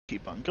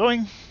keep on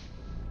going,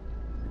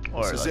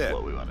 or This is like it.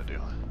 what we want to do.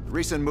 The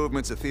recent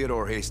movements of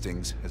Theodore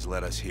Hastings has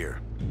led us here.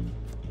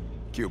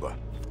 Cuba.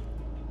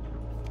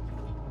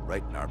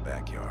 Right in our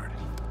backyard.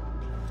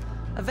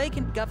 A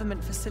vacant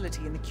government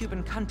facility in the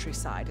Cuban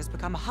countryside has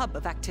become a hub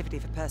of activity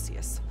for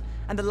Perseus,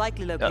 and the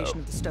likely location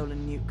of the stolen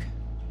nuke.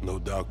 No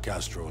doubt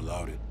Castro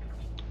allowed it.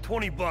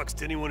 $20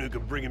 to anyone who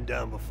can bring him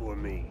down before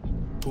me.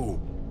 Who?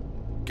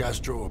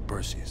 Castro or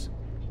Perseus?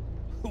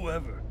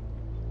 Whoever.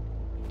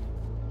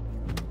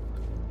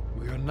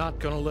 We are not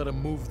gonna let him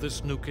move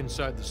this nuke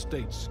inside the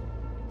States.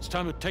 It's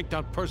time to take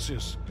down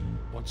Perseus,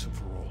 once and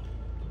for all.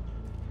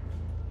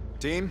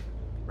 Team,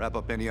 wrap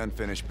up any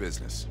unfinished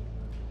business.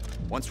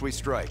 Once we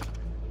strike,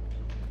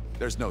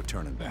 there's no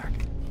turning back.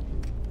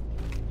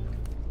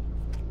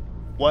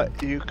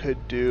 What you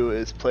could do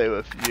is play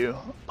with you.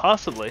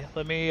 Possibly.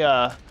 Let me,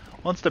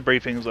 once the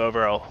briefing's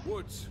over, I'll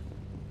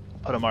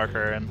put a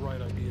marker and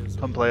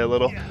come play a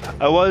little.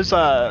 I was,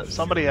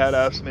 somebody had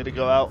asked me to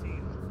go out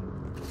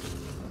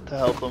to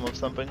help them with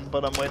something,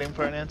 but I'm waiting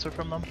for an answer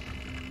from them.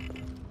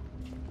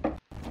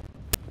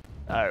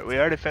 Alright, we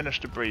already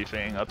finished the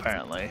briefing,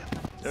 apparently.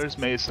 There's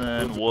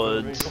Mason,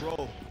 Woods.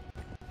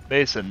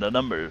 Mason, the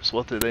numbers,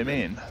 what do they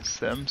mean?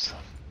 Sims?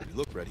 You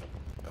look ready.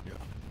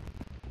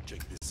 Check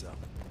this out.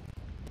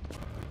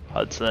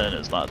 Hudson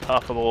is not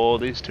talkable,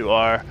 these two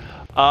are.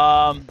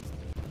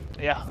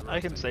 Yeah, I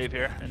can save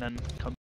here and then come